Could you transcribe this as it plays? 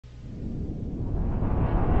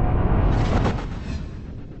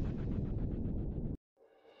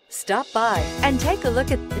Stop by and take a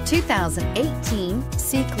look at the 2018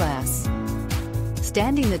 C-Class.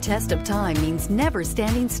 Standing the test of time means never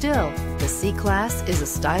standing still. The C-Class is a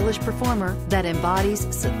stylish performer that embodies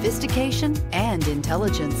sophistication and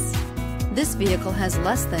intelligence. This vehicle has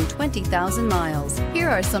less than 20,000 miles. Here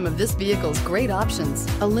are some of this vehicle's great options: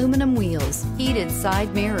 aluminum wheels, heated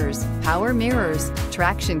side mirrors, power mirrors,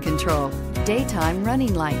 traction control, daytime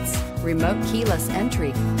running lights, remote keyless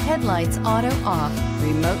entry, headlights auto off,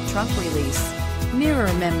 remote trunk release,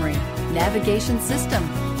 mirror memory, navigation system.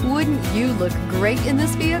 Wouldn't you look great in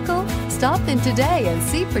this vehicle? Stop in today and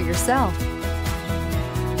see for yourself.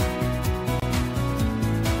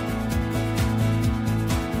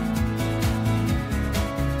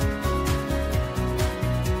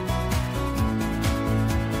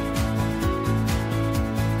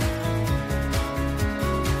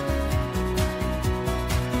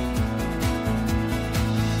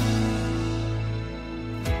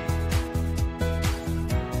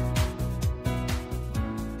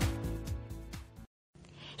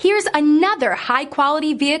 Here's another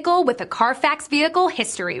high-quality vehicle with a CARFAX Vehicle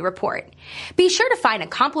History Report. Be sure to find a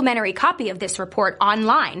complimentary copy of this report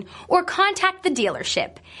online or contact the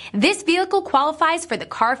dealership. This vehicle qualifies for the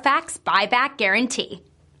CARFAX Buyback Guarantee.